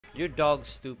Your dog's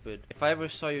stupid. If I ever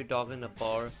saw your dog in a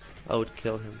bar, I would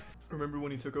kill him. Remember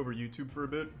when he took over YouTube for a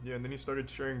bit? Yeah, and then he started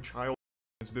sharing child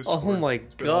his Discord. Oh my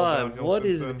god, what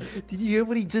is... Then. Did you hear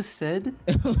what he just said?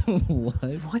 What?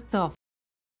 What the f?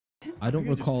 I don't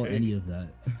recall any of that.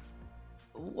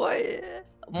 What?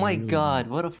 Oh my god,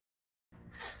 what a f...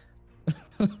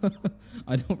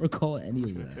 I don't recall any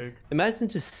of that. Imagine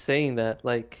just saying that,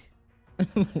 like...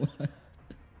 What?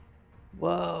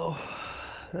 Wow.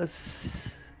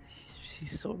 That's...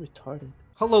 He's so retarded.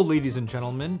 Hello ladies and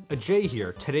gentlemen, Ajay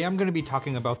here. Today I'm going to be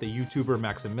talking about the YouTuber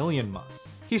Maximilianmus.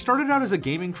 He started out as a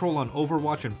gaming troll on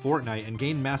Overwatch and Fortnite and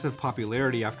gained massive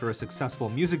popularity after a successful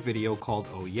music video called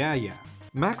Oh Yeah Yeah.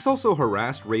 Max also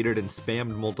harassed, raided, and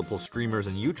spammed multiple streamers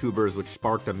and YouTubers, which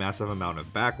sparked a massive amount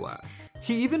of backlash.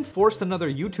 He even forced another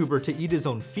YouTuber to eat his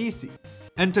own feces.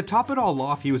 And to top it all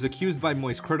off, he was accused by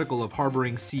Moist Critical of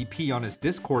harboring CP on his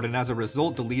Discord and as a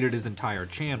result deleted his entire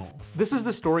channel. This is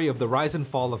the story of the rise and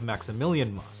fall of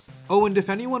Maximilianmus. Oh, and if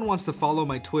anyone wants to follow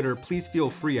my Twitter, please feel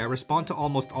free. I respond to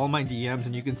almost all my DMs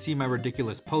and you can see my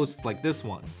ridiculous posts like this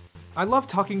one. I love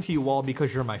talking to you all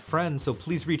because you're my friends, so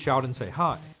please reach out and say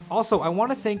hi. Also, I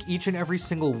want to thank each and every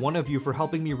single one of you for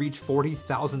helping me reach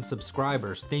 40,000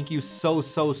 subscribers. Thank you so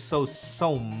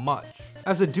much.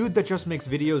 As a dude that just makes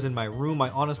videos in my room, I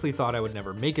honestly thought I would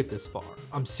never make it this far.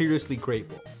 I'm seriously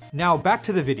grateful. Now back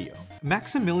to the video.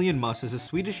 Maximilianmus is a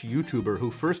Swedish YouTuber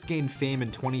who first gained fame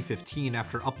in 2015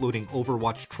 after uploading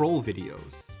Overwatch troll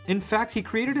videos. In fact, he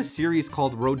created a series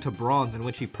called Road to Bronze in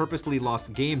which he purposely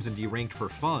lost games and deranked for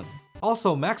fun.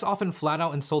 Also, Max often flat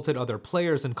out insulted other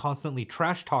players and constantly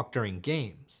trash talked during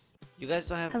games. You guys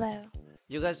don't have... Hello.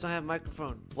 You guys don't have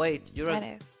microphone. Wait, you're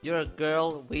a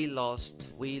girl. We lost.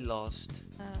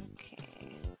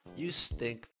 Okay. You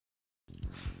stink.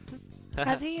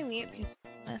 How do you mute people?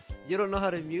 You don't know how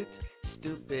to mute?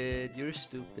 Stupid. You're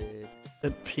stupid.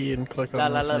 Hit P and click La,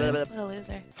 on la, this la, name. la, la. What a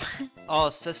loser. Oh,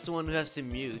 it's just the one who has to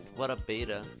mute. What a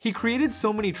beta. He created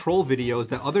so many troll videos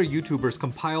that other YouTubers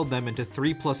compiled them into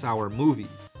 3+ hour movies.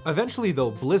 Eventually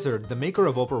though, Blizzard, the maker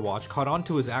of Overwatch, caught on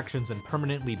to his actions and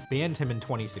permanently banned him in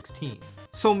 2016.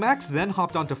 So Max then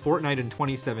hopped onto Fortnite in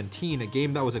 2017, a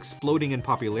game that was exploding in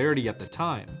popularity at the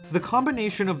time. The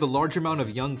combination of the large amount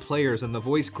of young players and the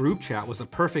voice group chat was a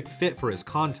perfect fit for his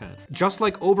content. Just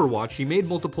like Overwatch, he made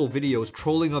multiple videos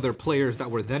trolling other players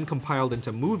that were then compiled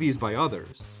into movies by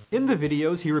others. In the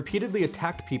videos, he repeatedly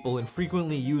attacked people and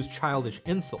frequently used childish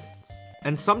insults.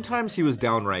 And sometimes he was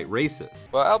downright racist.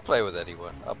 Well, I'll play with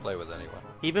anyone.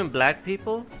 Even black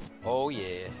people? Oh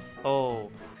yeah.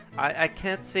 Oh, I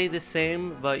can't say the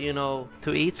same, but you know,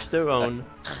 to each their own.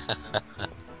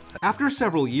 After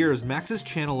several years, Max's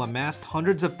channel amassed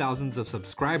hundreds of thousands of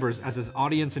subscribers as his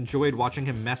audience enjoyed watching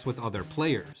him mess with other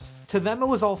players. To them it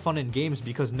was all fun and games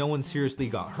because no one seriously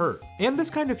got hurt. And this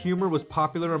kind of humor was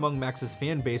popular among Max's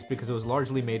fan base because it was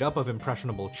largely made up of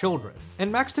impressionable children.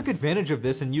 And Max took advantage of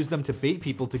this and used them to bait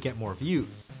people to get more views.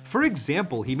 For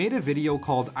example, he made a video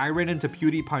called I ran into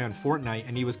PewDiePie on Fortnite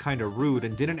and he was kinda rude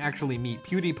and didn't actually meet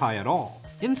PewDiePie at all.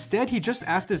 Instead, he just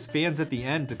asked his fans at the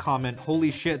end to comment holy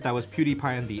shit that was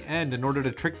PewDiePie in the end in order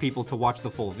to trick people to watch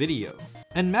the full video.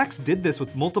 And Max did this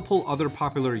with multiple other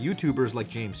popular YouTubers like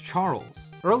James Charles.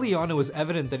 Early on, it was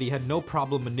evident that he had no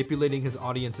problem manipulating his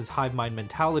audience's hive mind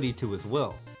mentality to his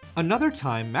will. Another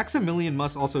time,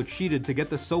 Maximilianmus also cheated to get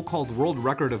the so-called world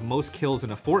record of most kills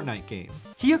in a Fortnite game.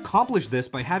 He accomplished this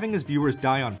by having his viewers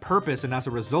die on purpose and as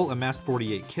a result amassed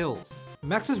 48 kills.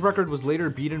 Max's record was later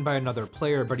beaten by another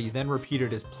player, but he then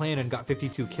repeated his plan and got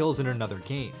 52 kills in another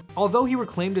game. Although he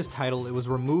reclaimed his title, it was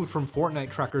removed from Fortnite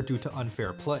Tracker due to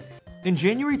unfair play. In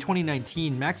January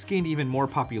 2019, Max gained even more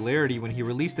popularity when he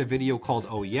released a video called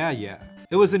Oh Yeah Yeah.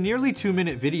 It was a nearly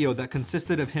 2-minute video that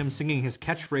consisted of him singing his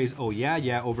catchphrase Oh Yeah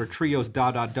Yeah over Trio's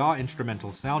Da Da Da instrumental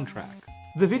soundtrack.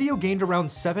 The video gained around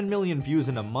 7 million views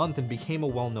in a month and became a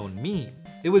well-known meme.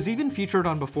 It was even featured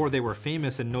on Before They Were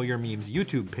Famous and Know Your Meme's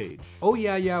YouTube page. Oh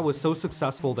Yeah Yeah was so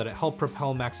successful that it helped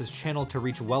propel Max's channel to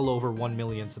reach well over 1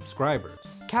 million subscribers.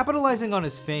 Capitalizing on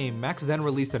his fame, Max then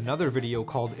released another video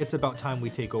called It's About Time We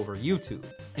Take Over YouTube.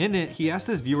 In it, he asked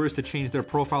his viewers to change their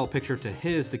profile picture to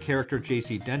the character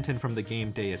JC Denton from the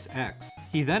game Deus Ex.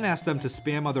 He then asked them to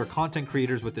spam other content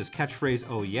creators with his catchphrase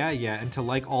Oh Yeah Yeah and to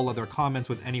like all other comments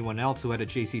with anyone else who had a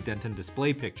JC Denton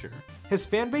display picture. His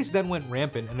fanbase then went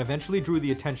rampant and eventually drew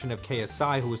the attention of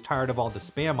KSI, who was tired of all the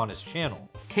spam on his channel.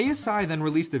 KSI then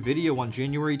released a video on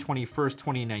January 21st,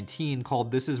 2019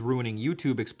 called This Is Ruining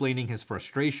YouTube, explaining his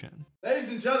frustration. Ladies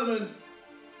and gentlemen,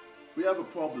 we have a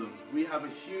problem. We have a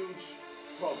huge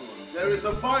problem. There is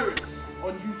a virus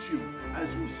on YouTube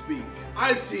as we speak.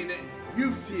 I've seen it,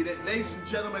 You've seen it, ladies and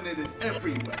gentlemen, it is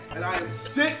everywhere. And I am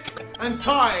sick and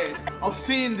tired of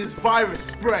seeing this virus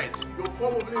spread. You're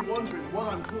probably wondering what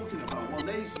I'm talking about. Well,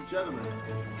 ladies and gentlemen,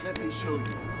 let me show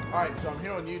you. Alright, so I'm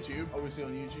here on YouTube. Obviously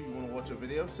on YouTube, you want to watch a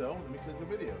video, so let me click the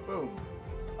video. Boom.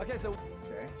 Okay, so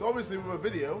obviously with a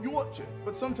video, you watch it.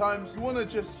 But sometimes you want to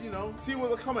just, you know, see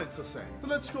what the comments are saying. So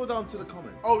let's scroll down to the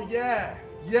comments. Oh yeah.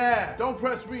 Yeah, don't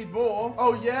press read more.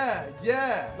 Oh yeah,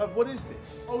 yeah. Like, what is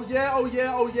this? Oh yeah, oh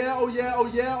yeah, oh yeah, oh yeah, oh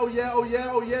yeah, oh yeah, oh yeah,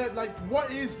 oh yeah. Like,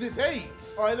 what is this hate?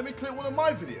 All right, let me click one of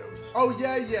my videos. Oh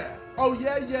yeah, yeah. Oh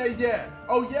yeah, yeah, yeah.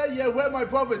 Oh yeah, yeah, where my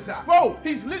brother's at? Bro,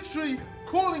 he's literally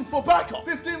calling for backup.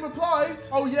 15 replies.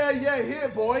 Oh yeah, yeah, here,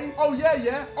 boy. Oh yeah,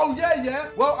 yeah. Oh yeah, yeah.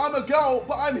 Well, I'm a girl,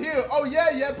 but I'm here. Oh yeah,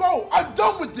 yeah. Bro, I'm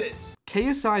done with this.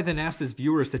 KSI then asked his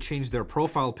viewers to change their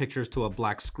profile pictures to a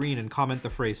black screen and comment the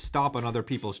phrase "stop" on other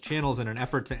people's channels in an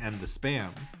effort to end the spam.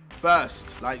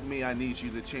 First, like me, I need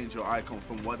you to change your icon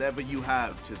from whatever you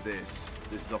have to this.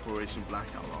 This is Operation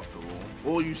Blackout after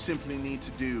all. All you simply need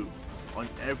to do on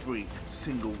every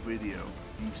single video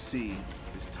you see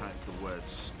is type the word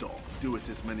stop. Do it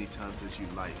as many times as you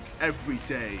like, every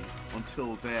day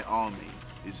until their army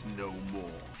is no more.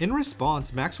 In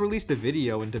response, Max released a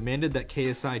video and demanded that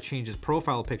KSI change his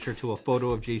profile picture to a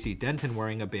photo of JC Denton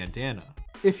wearing a bandana.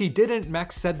 If he didn't,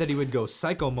 Max said that he would go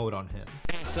psycho mode on him.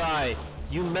 KSI,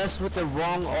 you messed with the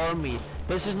wrong army.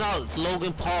 This is not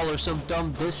Logan Paul or some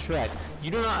dumb diss track. You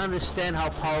do not understand how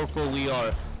powerful we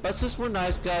are. But since we're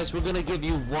nice guys, we're gonna give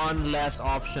you one last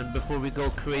option before we go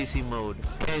crazy mode.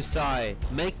 KSI,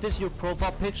 make this your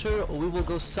profile picture or we will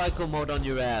go psycho mode on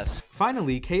your ass.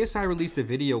 Finally, KSI released a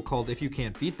video called "If You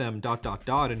Can't Beat Them ...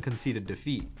 and conceded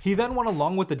defeat. He then went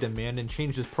along with the demand and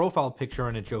changed his profile picture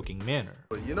in a joking manner.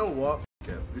 But you know what?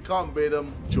 If we can't beat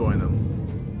them, join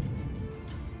them.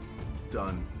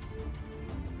 Done.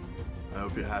 I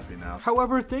hope you're happy now.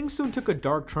 However, things soon took a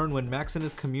dark turn when Max and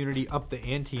his community upped the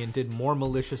ante and did more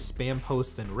malicious spam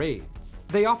posts and raids.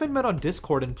 They often met on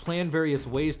Discord and planned various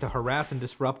ways to harass and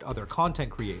disrupt other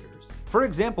content creators. For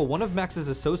example, one of Max's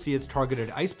associates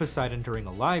targeted Ice Poseidon during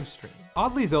a live stream.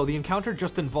 Oddly though, the encounter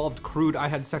just involved crude "I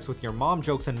had sex with your mom"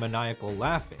 jokes and maniacal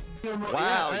laughing.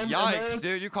 Wow, yikes,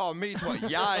 dude, you call me 12.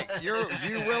 Yikes, you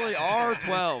really are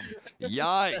 12.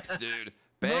 Yikes, dude.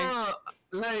 Bang. No,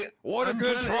 like, what a I'm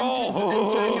good 12 troll.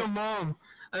 inches inside your mom.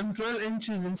 I'm 12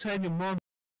 inches inside your mom.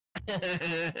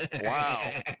 Wow.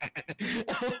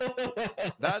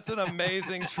 That's an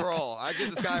amazing troll. I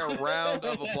give this guy a round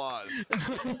of applause.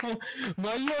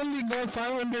 Why you only got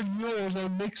 500 viewers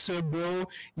on Mixer, bro?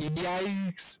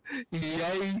 Yikes.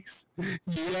 Yikes.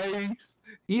 Yikes.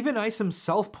 Even Ice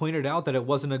himself pointed out that it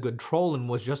wasn't a good troll and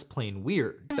was just plain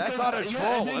weird. That's not a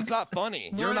troll. That's not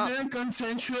funny. You're not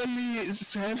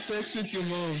consensually have sex with your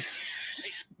mom.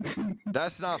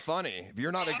 That's not funny.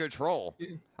 You're not a good troll.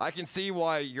 I can see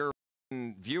why your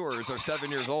viewers are 7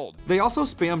 years old. They also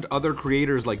spammed other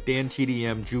creators like Dan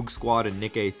TDM, Juke Squad, and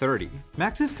Nick A30.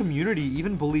 Max's community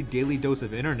even bullied Daily Dose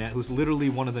of Internet, who's literally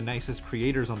one of the nicest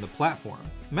creators on the platform.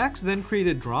 Max then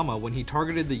created drama when he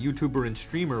targeted the YouTuber and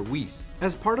streamer Weiss.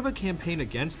 As part of a campaign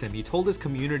against him, he told his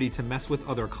community to mess with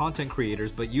other content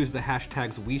creators but use the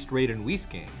hashtags WeistRaid and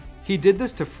WeistGang. He did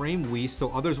this to frame Weiss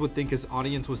so others would think his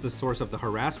audience was the source of the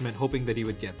harassment, hoping that he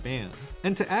would get banned.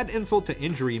 And to add insult to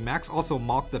injury, Max also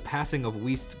mocked the passing of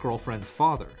Weist's girlfriend's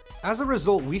father. As a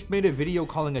result, Weist made a video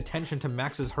calling attention to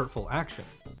Max's hurtful actions.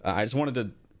 I just wanted to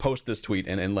post this tweet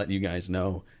and let you guys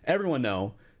know, everyone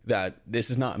know, that this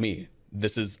is not me.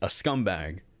 This is a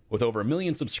scumbag with over 1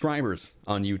 million subscribers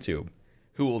on YouTube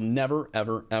who will never,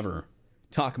 ever, ever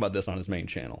talk about this on his main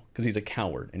channel because he's a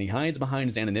coward and he hides behind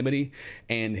his anonymity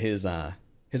and his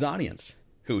audience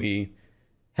who he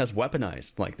has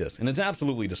weaponized like this, and it's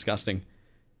absolutely disgusting.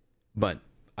 But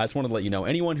I just wanted to let you know,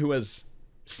 anyone who has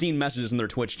seen messages in their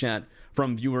Twitch chat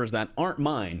from viewers that aren't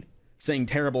mine saying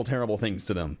terrible things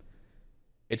to them,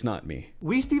 it's not me.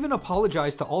 Weist even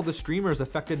apologized to all the streamers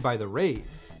affected by the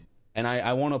raids. And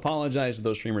I want to apologize to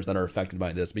those streamers that are affected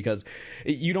by this because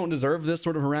you don't deserve this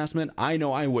sort of harassment. I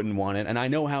know I wouldn't want it, and I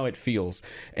know how it feels.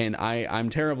 And I'm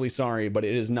terribly sorry, but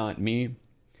it is not me.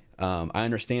 I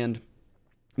understand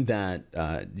that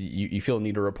you feel the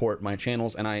need to report my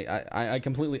channels, and I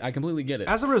completely get it.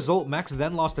 As a result, Max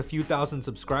then lost a few thousand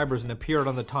subscribers and appeared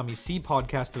on the Tommy C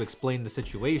podcast to explain the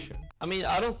situation. I mean,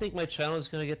 I don't think my channel is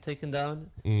gonna get taken down,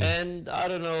 and I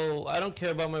don't know, I don't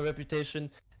care about my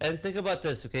reputation. And think about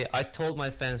this, okay? I told my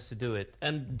fans to do it,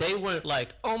 and they weren't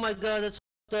like, "Oh my god, that's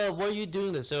f***ed up. Why are you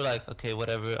doing this?" They were like, "Okay,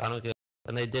 whatever. I don't care,"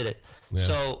 and they did it. Yeah.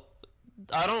 So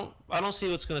I don't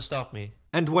see what's gonna stop me.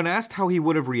 And when asked how he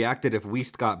would have reacted if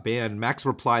Weist got banned, Max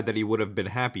replied that he would have been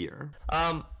happier.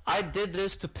 I did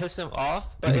this to piss him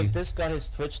off, but if this got his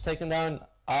Twitch taken down,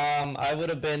 I would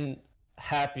have been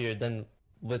happier than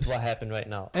with what happened right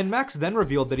now. And Max then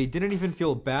revealed that he didn't even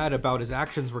feel bad about his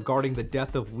actions regarding the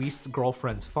death of Weist's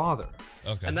girlfriend's father.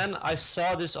 Okay. And then I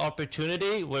saw this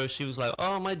opportunity where she was like,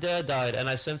 oh, my dad died, and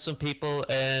I sent some people,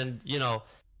 and, you know,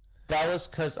 that was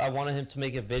because I wanted him to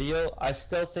make a video. I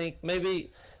still think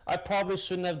maybe I probably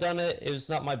shouldn't have done it. It was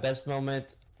not my best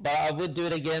moment, but I would do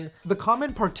it again. The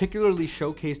comment particularly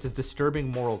showcased his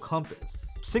disturbing moral compass.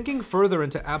 Sinking further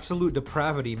into absolute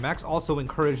depravity, Max also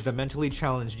encouraged a mentally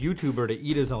challenged YouTuber to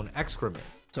eat his own excrement.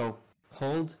 So,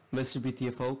 hold Mr.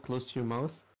 BTFO close to your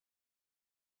mouth.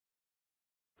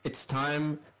 It's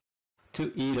time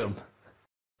to eat him.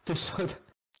 To show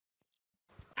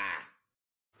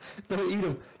Don't eat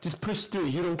him. Just push through.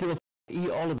 You don't give a f. Eat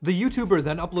all of them. The YouTuber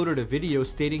then uploaded a video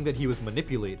stating that he was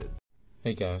manipulated.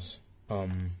 Hey guys, I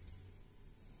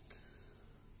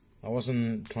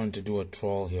wasn't trying to do a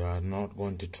troll here. I'm not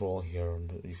going to troll here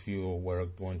if you were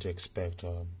going to expect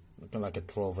like a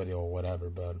troll video or whatever,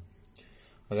 but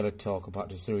I gotta talk about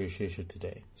the serious issue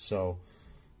today. So,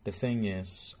 the thing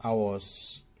is, I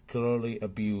was clearly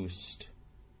abused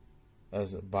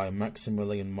by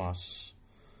Maximilianmus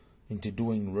into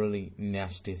doing really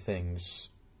nasty things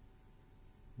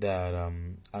that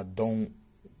I don't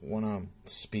want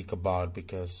to speak about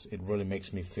because it really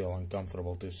makes me feel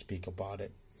uncomfortable to speak about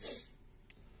it.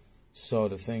 So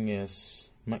the thing is,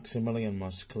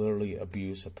 Maximilianmus clearly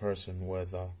abused a person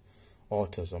with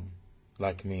autism,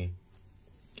 like me,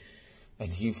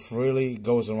 and he freely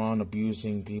goes around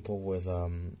abusing people with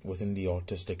within the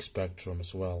autistic spectrum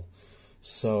as well.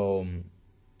 So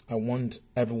I want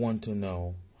everyone to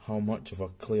know how much of a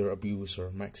clear abuser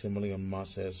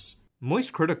Maximilianmus is.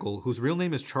 Moist Critical, whose real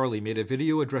name is Charlie, made a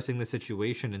video addressing the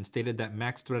situation and stated that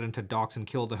Max threatened to dox and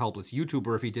kill the helpless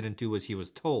YouTuber if he didn't do as he was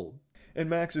told. And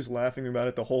Max is laughing about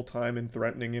it the whole time and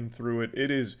threatening him through it. It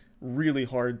is really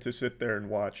hard to sit there and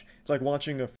watch. It's like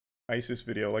watching a ISIS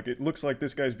video. Like, it looks like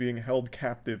this guy's being held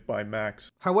captive by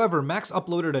Max. However, Max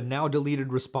uploaded a now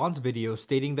deleted response video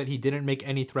stating that he didn't make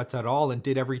any threats at all and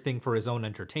did everything for his own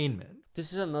entertainment.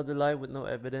 This is another lie with no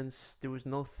evidence. There was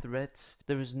no threats.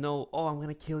 There was no, oh, I'm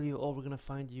gonna kill you, oh, we're gonna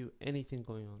find you, anything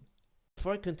going on.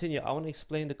 Before I continue, I want to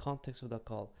explain the context of that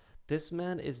call. This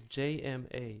man is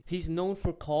JMA. He's known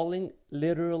for calling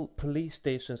literal police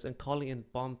stations and calling in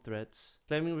bomb threats,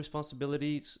 claiming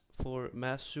responsibilities for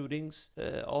mass shootings,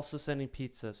 also sending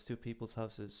pizzas to people's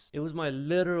houses. It was my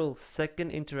literal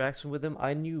second interaction with him.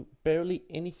 I knew barely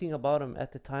anything about him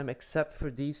at the time except for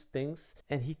these things,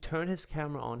 and he turned his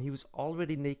camera on. He was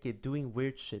already naked doing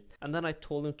weird shit, and then I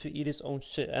told him to eat his own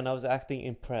shit, and I was acting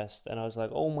impressed, and I was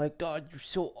like, oh my god, you're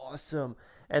so awesome.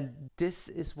 And this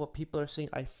is what people are saying.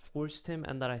 I forced him,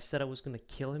 and that I said I was gonna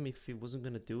kill him if he wasn't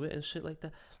gonna do it and shit like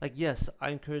that. Like, yes, I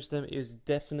encouraged them. It was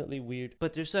definitely weird,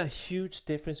 but there's a huge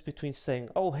difference between saying,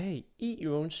 oh hey, eat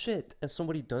your own shit, and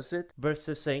somebody does it,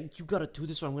 versus saying, you gotta do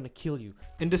this or I'm gonna kill you.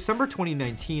 In December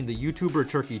 2019, the YouTuber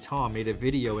Turkey Tom made a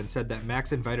video and said that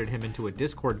Max invited him into a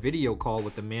Discord video call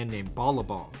with a man named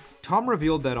Ballabong. Tom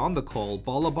revealed that on the call,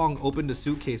 Ballabong opened a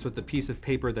suitcase with a piece of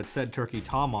paper that said Turkey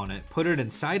Tom on it, put it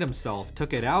inside himself,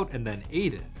 took it out, and then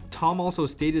ate it. Tom also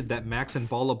stated that Max and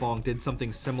Ballabong did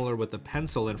something similar with a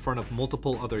pencil in front of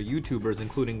multiple other YouTubers,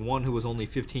 including one who was only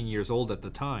 15 years old at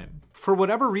the time. For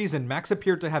whatever reason, Max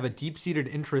appeared to have a deep-seated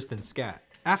interest in scat.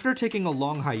 After taking a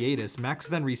long hiatus, Max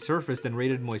then resurfaced and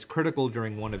rated Moist Critical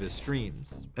during one of his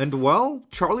streams. And well,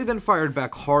 Charlie then fired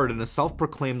back hard in a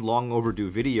self-proclaimed long overdue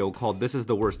video called This Is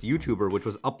the Worst YouTuber, which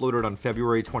was uploaded on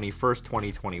February 21st,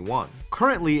 2021.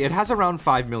 Currently, it has around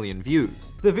 5 million views.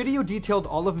 The video detailed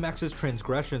all of Max's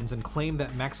transgressions and claimed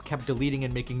that Max kept deleting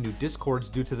and making new discords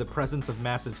due to the presence of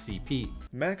massive CP.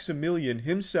 Maximilian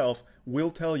himself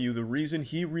will tell you the reason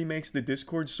he remakes the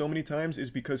Discord so many times is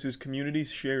because his community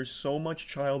shares so much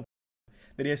child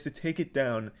that he has to take it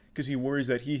down because he worries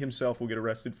that he himself will get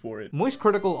arrested for it. Moist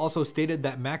Critical also stated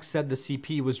that Max said the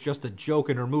CP was just a joke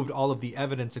and removed all of the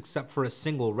evidence except for a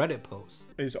single Reddit post.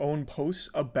 His own posts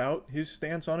about his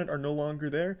stance on it are no longer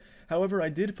there. However, I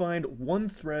did find one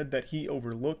thread that he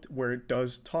overlooked where it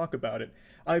does talk about it.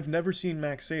 I've never seen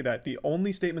Max say that. The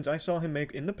only statements I saw him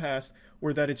make in the past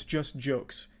were that it's just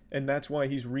jokes, and that's why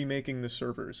he's remaking the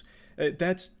servers.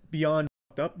 That's beyond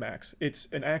f***ed up, Max. It's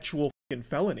an actual f***ing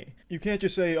felony. You can't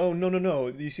just say, oh, no,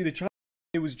 you see the child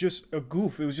It was just a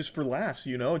goof. It was just for laughs,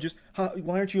 you know? Just,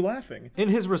 why aren't you laughing? In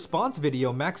his response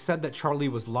video, Max said that Charlie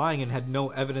was lying and had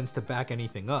no evidence to back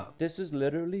anything up. This is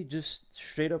literally just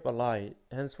straight up a lie,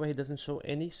 hence why he doesn't show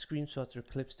any screenshots or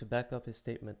clips to back up his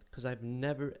statement, because I've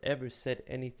never ever said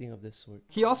anything of this sort.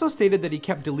 He also stated that he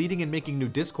kept deleting and making new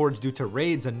discords due to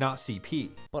raids and not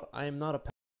CP. But I am not a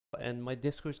and my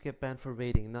discords get banned for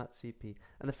raiding, not CP.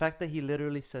 And the fact that he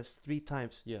literally says 3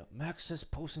 times, yeah, Max is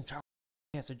posting Charlie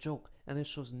as a joke, and it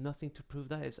shows nothing to prove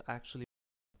that is actually.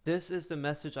 This is the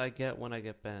message I get when I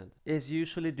get banned. It's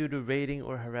usually due to raiding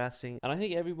or harassing, and I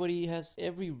think everybody has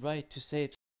every right to say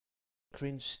it's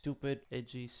cringe, stupid,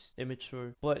 edgy,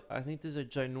 immature, but I think there's a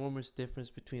ginormous difference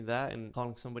between that and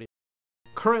calling somebody.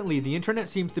 Currently, the internet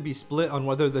seems to be split on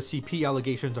whether the CP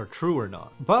allegations are true or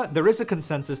not, but there is a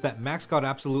consensus that Max got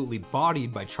absolutely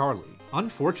bodied by Charlie.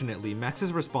 Unfortunately,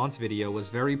 Max's response video was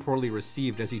very poorly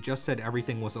received as he just said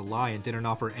everything was a lie and didn't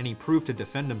offer any proof to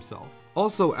defend himself.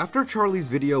 Also, after Charlie's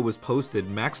video was posted,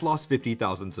 Max lost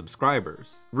 50,000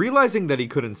 subscribers. Realizing that he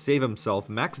couldn't save himself,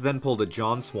 Max then pulled a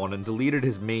John Swan and deleted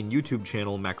his main YouTube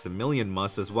channel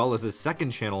Maximilianmus as well as his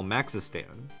second channel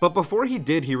Maxistan. But before he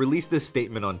did, he released this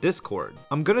statement on Discord.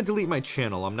 I'm gonna delete my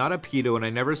channel, I'm not a pedo and I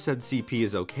never said CP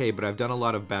is okay, but I've done a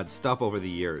lot of bad stuff over the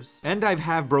years. And I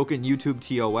have broken YouTube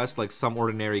TOS like some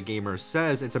ordinary gamers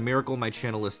says. It's a miracle my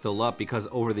channel is still up because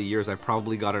over the years I've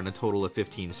probably gotten a total of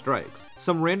 15 strikes.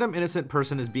 Some random innocent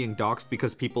person is being doxxed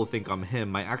because people think I'm him.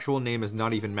 My actual name is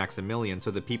not even Maximilian,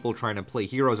 so the people trying to play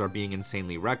heroes are being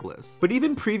insanely reckless. But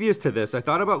even previous to this, I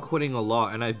thought about quitting a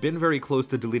lot and I've been very close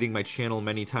to deleting my channel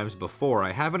many times before.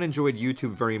 I haven't enjoyed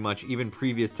YouTube very much even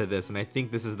previous to this, and I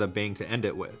think this is the bang to end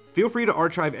it with. Feel free to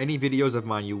archive any videos of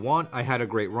mine you want. I had a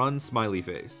great run, smiley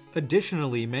face.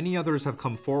 Additionally, many others have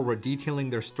come forward detailing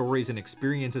their stories and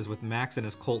experiences with Max and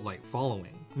his cult-like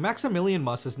following.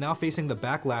 Maximilianmus is now facing the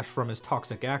backlash from his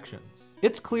toxic actions.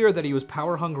 It's clear that he was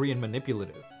power-hungry and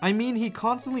manipulative. I mean, he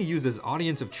constantly used his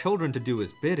audience of children to do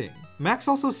his bidding. Max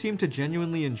also seemed to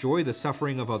genuinely enjoy the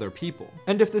suffering of other people.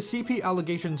 And if the CP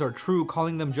allegations are true,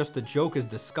 calling them just a joke is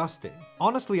disgusting.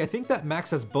 Honestly, I think that Max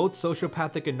has both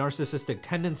sociopathic and narcissistic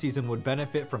tendencies and would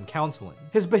benefit from counseling.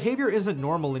 His behavior isn't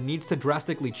normal and needs to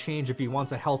drastically change if he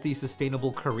wants a healthy,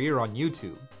 sustainable career on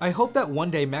YouTube. I hope that one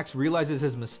day Max realizes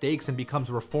his mistakes and becomes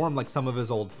reformed like some of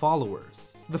his old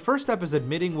followers. The first step is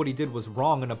admitting what he did was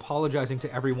wrong and apologizing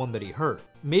to everyone that he hurt.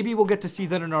 Maybe we'll get to see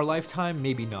that in our lifetime,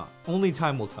 maybe not. Only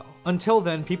time will tell. Until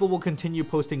then, people will continue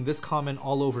posting this comment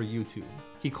all over YouTube.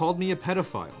 He called me a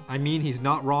pedophile. I mean, he's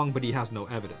not wrong, but he has no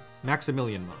evidence.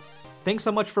 Maximilianmus. Thanks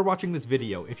so much for watching this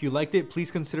video. If you liked it, please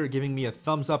consider giving me a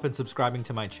thumbs up and subscribing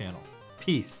to my channel.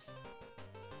 Peace.